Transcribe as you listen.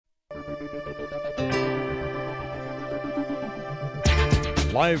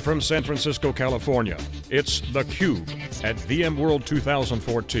Live from San Francisco, California, it's theCUBE at VMworld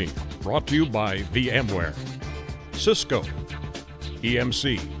 2014. Brought to you by VMware, Cisco,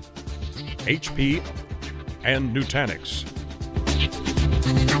 EMC, HP, and Nutanix.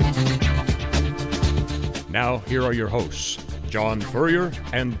 Now, here are your hosts, John Furrier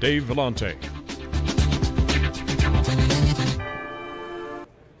and Dave Vellante.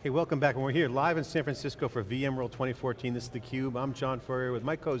 Hey, welcome back. We're here live in San Francisco for VMworld 2014. This is theCUBE. I'm John Furrier with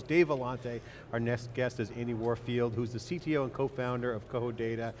my co-host Dave Vellante. Our next guest is Andy Warfield, who's the CTO and co-founder of Coho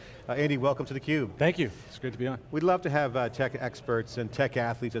Data. Andy, welcome to theCUBE. Thank you, it's great to be on. We'd love to have tech experts and tech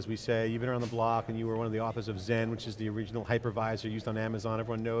athletes, as we say. You've been around the block and you were one of the authors of Zen, which is the original hypervisor used on Amazon.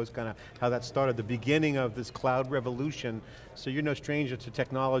 Everyone knows kind of how that started, the beginning of this cloud revolution. So you're no stranger to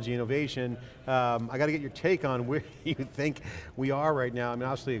technology innovation. I got to get your take on where you think we are right now. I mean,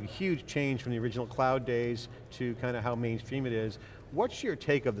 obviously a huge change from the original cloud days to kind of how mainstream it is. What's your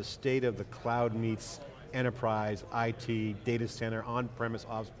take of the state of the cloud meets enterprise, IT, data center, on-premise,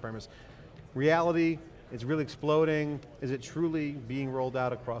 off-premise? Reality, it's really exploding. Is it truly being rolled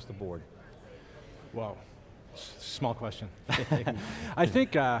out across the board? Wow, small question. I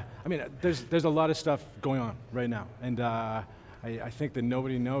think, I mean, there's a lot of stuff going on right now, and I think that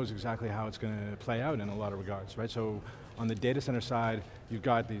nobody knows exactly how it's going to play out in a lot of regards, right? So on the data center side, you've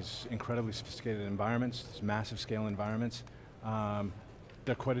got these incredibly sophisticated environments, these massive scale environments.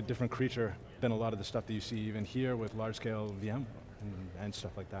 They're quite a different creature than a lot of the stuff that you see even here with large scale VM and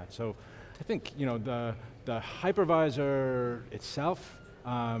stuff like that. So I think, you know, the hypervisor itself,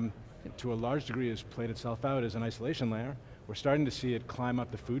 to a large degree has played itself out as an isolation layer. We're starting to see it climb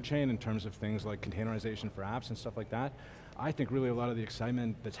up the food chain in terms of things like containerization for apps and stuff like that. I think really a lot of the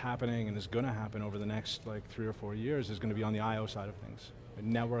excitement that's happening and is going to happen over the next like 3 or 4 years is going to be on the I/O side of things,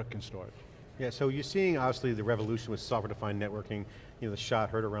 network and storage. Yeah, so you're seeing obviously the revolution with software-defined networking. You know, the shot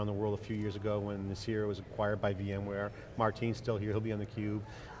heard around the world a few years ago when Nasir was acquired by VMware. Martin's still here, he'll be on theCUBE.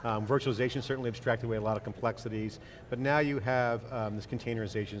 Virtualization certainly abstracted away a lot of complexities, but now you have this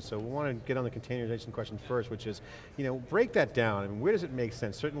containerization. So we want to get on the containerization question first, which is, you know, break that down. I mean, where does it make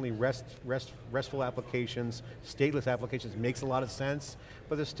sense? Certainly RESTful applications, stateless applications makes a lot of sense,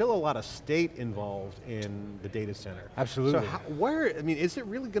 but there's still a lot of state involved in the data center. Absolutely. So I mean, is it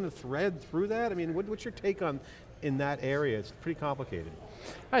really going to thread through that? I mean, what's your take on in that area? It's pretty complicated.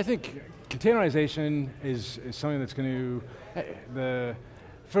 I think containerization is something that's going to,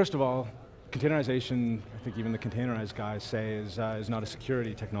 first of all, containerization, I think even the containerized guys say is not a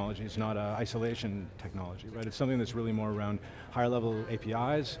security technology, it's not an isolation technology, right? It's something that's really more around higher level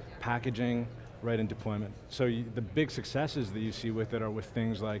APIs, packaging, right, and deployment. So the big successes that you see with it are with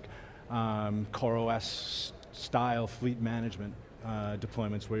things like Core OS style fleet management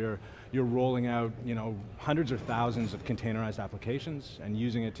deployments where you're rolling out, you know, hundreds or thousands of containerized applications and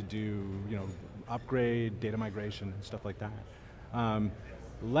using it to do, you know, upgrade, data migration, and stuff like that.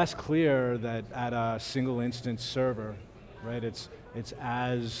 Less clear that at a single instance server, right, it's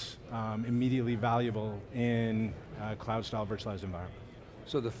as immediately valuable in a cloud style virtualized environment.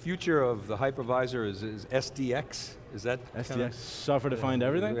 So the future of the hypervisor is SDX? Is that SDX, software-defined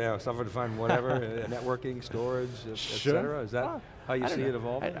everything? Yeah, software-defined whatever, networking, storage, et cetera. Is that how you see it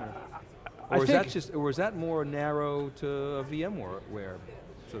evolving? Or is that more narrow to a VMware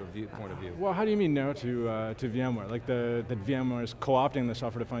sort of point of view? Well, how do you mean narrow to VMware? Like that VMware is co-opting the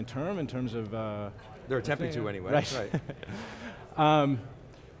software-defined term in terms of... They're attempting to anyway, right.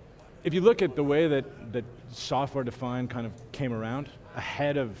 If you look at the way that software-defined kind of came around,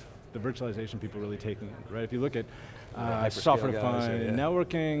 ahead of the virtualization people really taking it, right? If you look at software-defined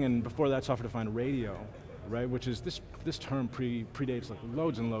networking, and before that software-defined radio, right? Which is this term predates like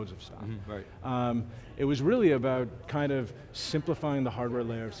loads and loads of stuff. Right. It was really about kind of simplifying the hardware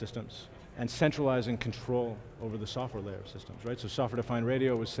layer of systems and centralizing control over the software layer of systems, right? So software-defined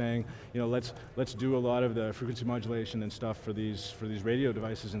radio was saying, you know, let's do a lot of the frequency modulation and stuff for these radio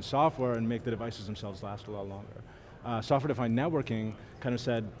devices in software and make the devices themselves last a lot longer. Software-defined networking kind of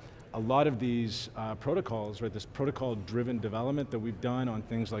said, a lot of these protocols, right, this protocol-driven development that we've done on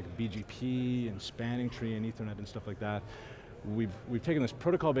things like BGP and spanning tree and Ethernet and stuff like that, we've taken this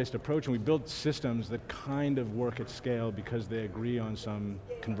protocol-based approach and we built systems that kind of work at scale because they agree on some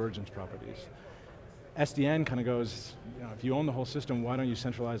convergence properties. SDN kind of goes, you know, if you own the whole system, why don't you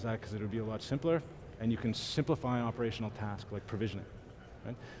centralize that because it would be a lot simpler and you can simplify an operational task like provisioning,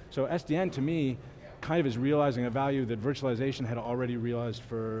 right? So SDN to me kind of is realizing a value that virtualization had already realized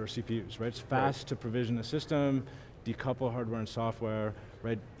for CPUs, right? It's fast to provision a system, decouple hardware and software,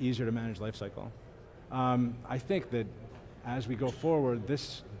 right? Easier to manage lifecycle. I think that as we go forward,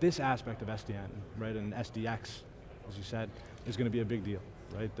 this aspect of SDN, right, and SDX, as you said, is going to be a big deal,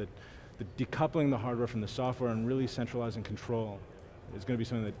 right? That decoupling the hardware from the software and really centralizing control is going to be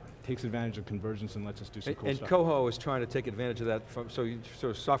something that takes advantage of convergence and lets us do some cool stuff. And Coho is trying to take advantage of that,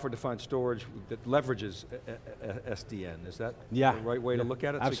 so software-defined storage that leverages SDN. Is that the right way to look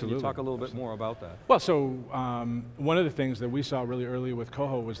at it? Absolutely. So can you talk a little bit more about that? Well, so one of the things that we saw really early with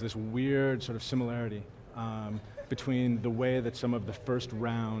Coho was this weird sort of similarity between the way that some of the first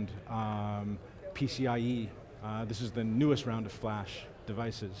round PCIe, this is the newest round of Flash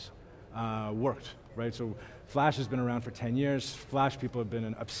devices, worked, right? So Flash has been around for 10 years. Flash people have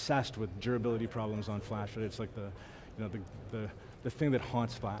been obsessed with durability problems on Flash, right? It's like the thing that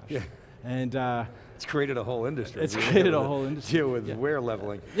haunts Flash. Yeah. And it's created a whole industry. It's created a whole industry. Deal with wear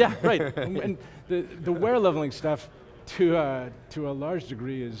leveling. Yeah, right. And the wear leveling stuff, to a large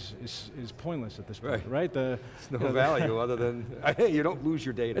degree, is pointless at this point, right? There's no value other than hey, you don't lose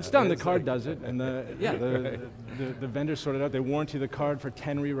your data. It's done. The card does it, and the vendors sort it out. They warranty the card for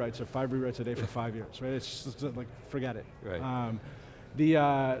 10 rewrites or 5 rewrites a day for 5 years, right? It's just like forget it. Right.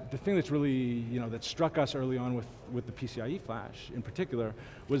 The thing that's really that struck us early on with the PCIe Flash in particular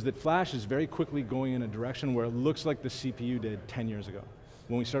was that Flash is very quickly going in a direction where it looks like the CPU did 10 years ago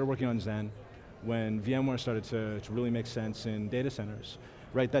when we started working on Zen. When VMware started to really make sense in data centers,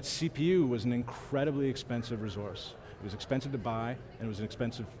 right? That CPU was an incredibly expensive resource. It was expensive to buy, and it was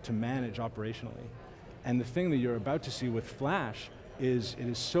expensive to manage operationally. And the thing that you're about to see with Flash is it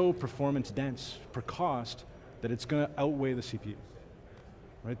is so performance dense per cost that it's going to outweigh the CPU,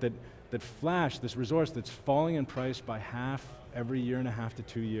 right? That Flash, this resource that's falling in price by half every 1.5 to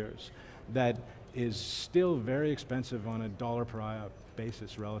 2 years, that is still very expensive on a $1 per IOP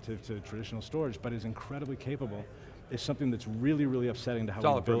basis relative to traditional storage, but is incredibly capable, is something that's really, really upsetting to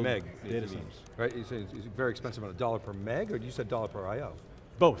how we build data centers. Right, you say it's very expensive on a $1 per meg, or you said $1 per IO?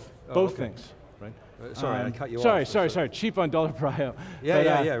 Both, both things, right? Sorry, I cut you off. Sorry, cheap on $1 per IO.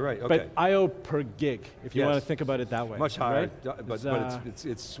 Yeah, right, okay. But IO per gig, if you want to think about it that way. Much higher, right? but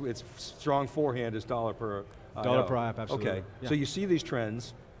it's strong forehand is $1 per IO. $1 per IO, absolutely. Okay, so you see these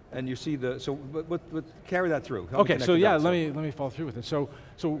trends, and you see but carry that through. Okay, so yeah, let me follow through with it. So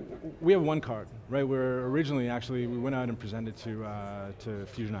we have one card, right? Where originally, actually, we went out and presented to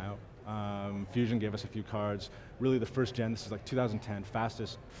Fusion IO. Fusion gave us a few cards. Really, the first gen. This is like 2010,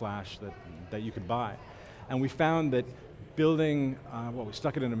 fastest Flash that you could buy, and we found that building, we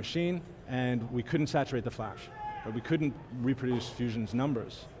stuck it in a machine, and we couldn't saturate the Flash. But we couldn't reproduce Fusion's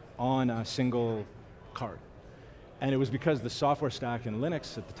numbers on a single card. And it was because the software stack in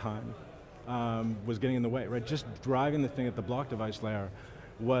Linux at the time was getting in the way, right? Just driving the thing at the block device layer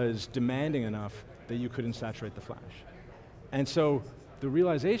was demanding enough that you couldn't saturate the Flash. And so the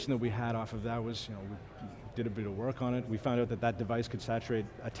realization that we had off of that was, we did a bit of work on it. We found out that that device could saturate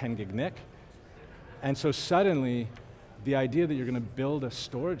a 10 gig NIC. And so suddenly, the idea that you're going to build a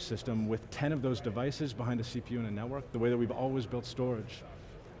storage system with 10 of those devices behind a CPU and a network, the way that we've always built storage,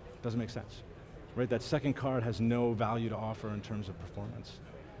 doesn't make sense. Right, that second card has no value to offer in terms of performance.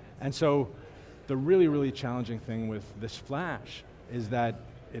 And so the really, really challenging thing with this Flash is that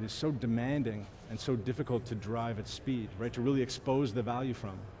it is so demanding and so difficult to drive at speed, right, to really expose the value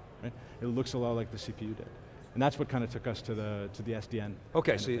from. Right? It looks a lot like the CPU did. And that's what kind of took us to the SDN.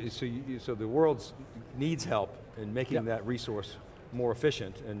 Okay, so the world needs help in making that resource more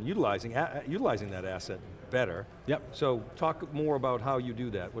efficient and utilizing that asset better. Yep. So talk more about how you do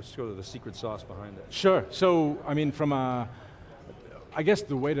that. What's sort of the secret sauce behind it? Sure, so I mean I guess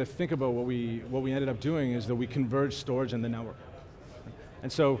the way to think about what we ended up doing is that we converged storage and the network.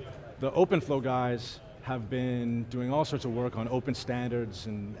 And so the OpenFlow guys have been doing all sorts of work on open standards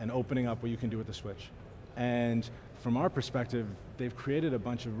and opening up what you can do with the switch. And from our perspective, they've created a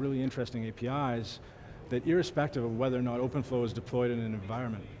bunch of really interesting APIs that irrespective of whether or not OpenFlow is deployed in an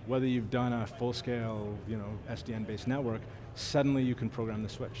environment, whether you've done a full-scale SDN-based network, suddenly you can program the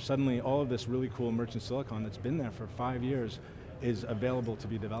switch. Suddenly all of this really cool merchant silicon that's been there for 5 years is available to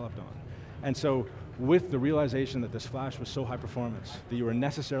be developed on. And so with the realization that this Flash was so high performance, that you were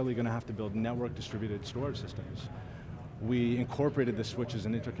necessarily going to have to build network distributed storage systems, we incorporated the switch as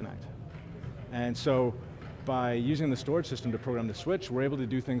an interconnect. And so by using the storage system to program the switch, we're able to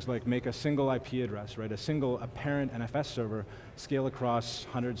do things like make a single IP address, right? A single apparent NFS server scale across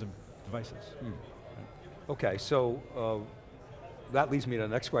hundreds of devices. Okay, so that leads me to the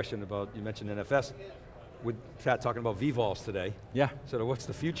next question about, you mentioned NFS. with Pat talking about vVols today. Yeah. So what's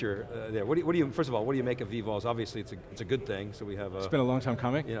the future there? What do you, first of all, what do you make of vVols? Obviously it's a good thing, so we have it's been a long time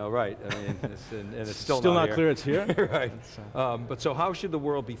coming. You know, right, I mean, and it's still not here. clear it's here. Right, but so how should the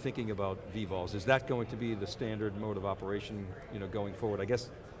world be thinking about vVols? Is that going to be the standard mode of operation, you know, going forward? I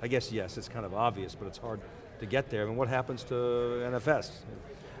guess yes, it's kind of obvious, but it's hard to get there. And what happens to NFS?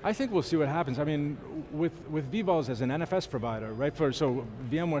 I think we'll see what happens. I mean, with vVols as an NFS provider, right? So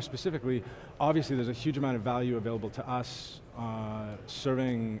VMware specifically, obviously there's a huge amount of value available to us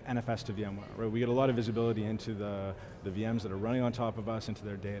serving NFS to VMware, right? We get a lot of visibility into the VMs that are running on top of us, into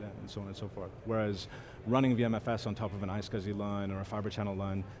their data, and so on and so forth. Whereas running VMFS on top of an iSCSI LUN or a fiber channel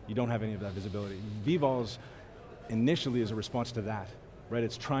LUN, you don't have any of that visibility. vVols initially is a response to that, right?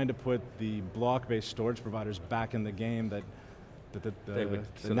 It's trying to put the block-based storage providers back in the game that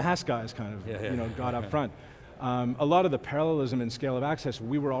the NAS guys kind of you know, got up front. A lot of the parallelism and scale of access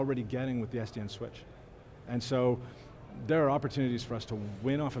we were already getting with the SDN switch. And so there are opportunities for us to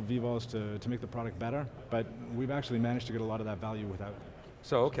win off of vVols to make the product better, but we've actually managed to get a lot of that value without.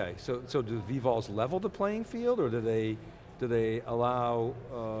 So okay, so do vVols level the playing field, or do they allow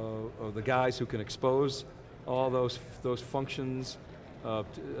the guys who can expose all those functions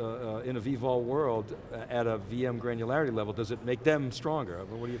in a vVol world at a VM granularity level, does it make them stronger?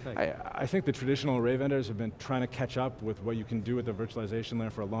 What do you think? I think the traditional array vendors have been trying to catch up with what you can do with the virtualization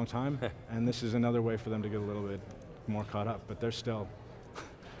layer for a long time, and this is another way for them to get a little bit more caught up, but they're still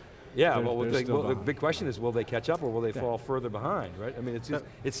yeah, the big question is, will they catch up or will they fall further behind, right? I mean,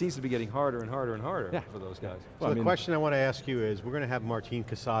 it seems to be getting harder and harder and harder for those guys. So the question I want to ask you is, we're going to have Martin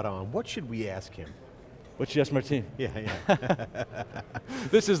Casada on. What should we ask him? What's yes, Martin? Yeah.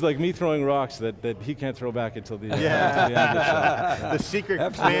 This is like me throwing rocks that he can't throw back until the, until the end of the show. The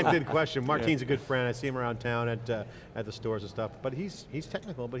secret planted question. Martin's a good friend. I see him around town at the stores and stuff. But he's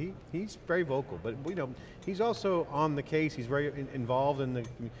technical, but he's very vocal. But you know, he's also on the case. He's very involved in the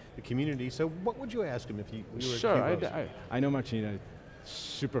community. So what would you ask him if you were Sure, I know Martin,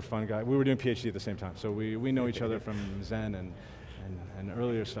 super fun guy. We were doing PhD at the same time, so we know each other from Zen and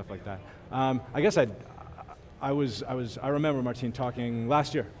earlier stuff like that. I guess I remember Martin talking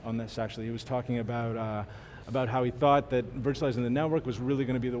last year on this actually. He was talking about how he thought that virtualizing the network was really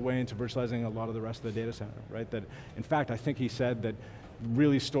going to be the way into virtualizing a lot of the rest of the data center, right? That, in fact, I think he said that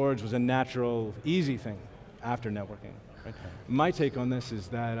really storage was a natural, easy thing after networking. Right? My take on this is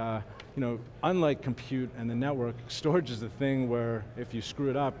that, you know, unlike compute and the network, storage is the thing where if you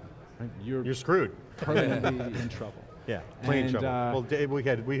screw it up, right, you're screwed. Permanently in trouble. Yeah, plain trouble. Well, Dave, we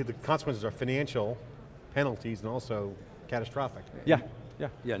had the consequences are financial penalties and also catastrophic. Yeah,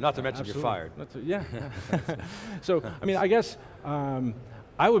 not to mention you're fired. So, I mean, I guess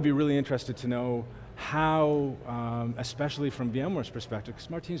I would be really interested to know how, especially from VMware's perspective, because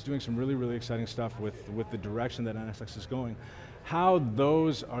Martin's doing some really, really exciting stuff with the direction that NSX is going, how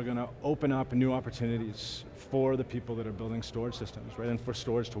those are going to open up new opportunities for the people that are building storage systems, right, and for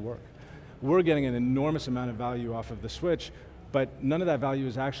storage to work. We're getting an enormous amount of value off of the switch, but none of that value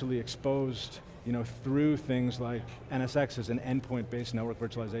is actually exposed, you know, through things like NSX as an endpoint-based network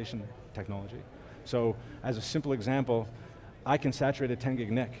virtualization technology. So, as a simple example, I can saturate a 10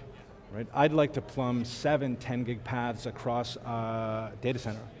 gig NIC, right? I'd like to plumb 7 10 gig paths across a data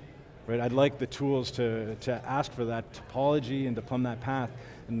center, right? I'd like the tools to ask for that topology and to plumb that path,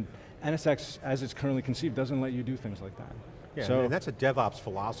 and NSX, as it's currently conceived, doesn't let you do things like that. Yeah, so, and that's a DevOps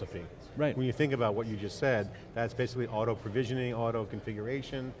philosophy. Right. When you think about what you just said, that's basically auto provisioning, auto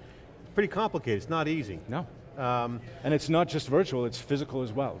configuration. It's pretty complicated, it's not easy. No. And it's not just virtual, it's physical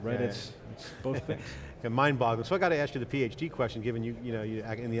as well, right? Yeah. It's both things. Mind-boggling. So I got to ask you the PhD question, given you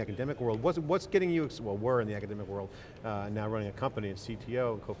in the academic world. What's getting you, well, we're in the academic world, now running a company as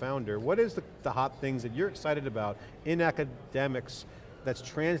CTO and co-founder. What is the hot things that you're excited about in academics that's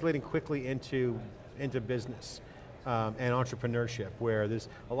translating quickly into business? And entrepreneurship, where there's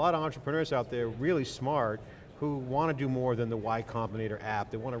a lot of entrepreneurs out there really smart who want to do more than the Y Combinator app.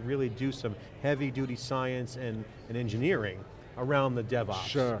 They want to really do some heavy duty science and engineering around the DevOps.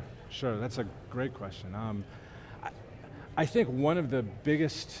 Sure, that's a great question. I think one of the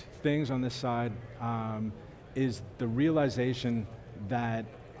biggest things on this side is the realization that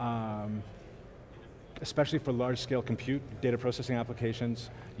especially for large scale compute, data processing applications,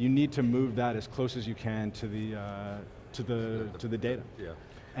 you need to move that as close as you can to the data. Yeah.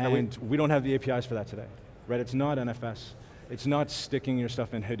 And we don't have the APIs for that today, right? It's not NFS. It's not sticking your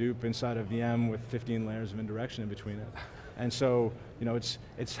stuff in Hadoop inside a VM with 15 layers of indirection in between it. And so, you know,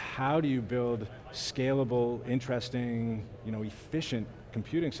 it's how do you build scalable, interesting, you know, efficient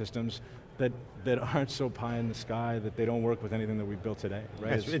computing systems that aren't so pie in the sky that they don't work with anything that we've built today,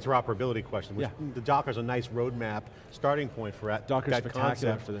 right? It's interoperability question, which the Docker's a nice roadmap starting point for that Docker's spectacular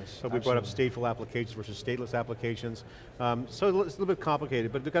concept. for this. So we brought up stateful applications versus stateless applications. So it's a little bit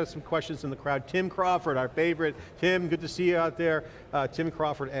complicated, but we've got some questions in the crowd. Tim Crawford, our favorite. Tim, good to see you out there. Tim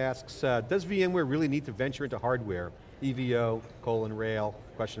Crawford asks, does VMware really need to venture into hardware? EVO, rail,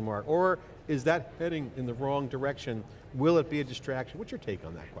 question mark. Or is that heading in the wrong direction? Will it be a distraction? What's your take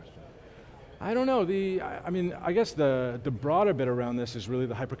on that question? I don't know, I guess the broader bit around this is really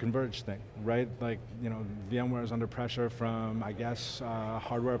the hyperconverged thing, right? Like, VMware is under pressure from, I guess,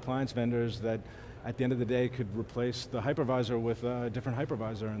 hardware appliance vendors that at the end of the day could replace the hypervisor with a different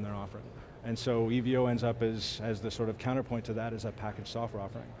hypervisor in their offering. And so EVO ends up as the sort of counterpoint to that as a packaged software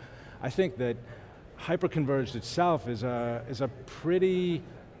offering. I think that hyperconverged itself is a pretty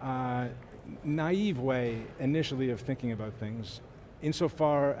naive way initially of thinking about things,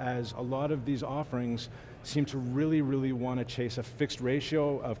 insofar as a lot of these offerings seem to really, really want to chase a fixed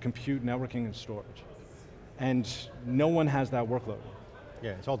ratio of compute, networking, and storage. And no one has that workload.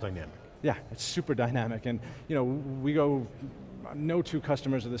 Yeah, it's all dynamic. Yeah, it's super dynamic, and no two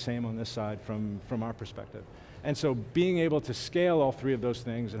customers are the same on this side from our perspective. And so being able to scale all three of those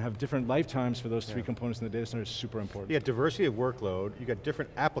things and have different lifetimes for those three components in the data center is super important. You got diversity of workload, you got different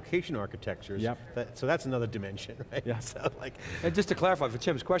application architectures, yep. So that's another dimension, right? Yeah. So and just to clarify for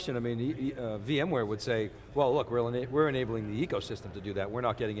Tim's question, I mean, VMware would say, well look, we're enabling the ecosystem to do that, we're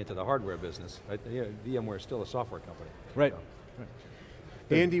not getting into the hardware business. Right? VMware is still a software company. Right. So. Right.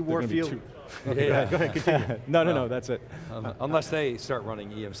 Andy Warfield. Yeah. Go ahead, continue. No, that's it. Unless they start running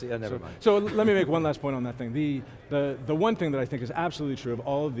EMC, never mind. So let me make one last point on that thing. The one thing that I think is absolutely true of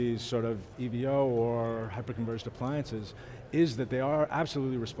all of these sort of EVO or hyperconverged appliances is that they are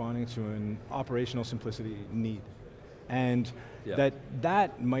absolutely responding to an operational simplicity need. And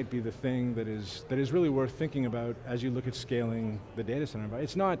that might be the thing that is really worth thinking about as you look at scaling the data center. Right?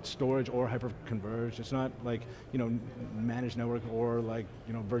 It's not storage or hyperconverged. It's not like managed network or like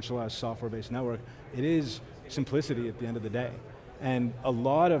virtualized software-based network. It is simplicity at the end of the day. And a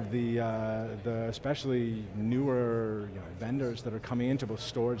lot of the especially newer vendors that are coming into both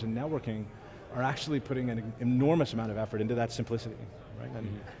storage and networking are actually putting an enormous amount of effort into that simplicity. Right?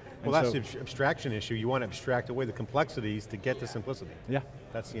 Well, that's the abstraction issue. You want to abstract away the complexities to get to simplicity. Yeah.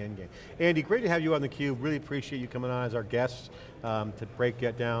 That's the end game. Andy, great to have you on theCUBE. Really appreciate you coming on as our guest to break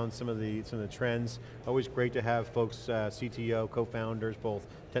down some of the trends. Always great to have folks, CTO, co-founders, both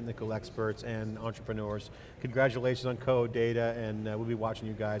technical experts and entrepreneurs. Congratulations on Coho Data, and we'll be watching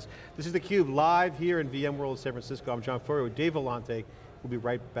you guys. This is theCUBE live here in VMworld San Francisco. I'm John Furrier with Dave Vellante. We'll be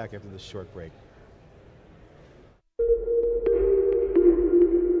right back after this short break.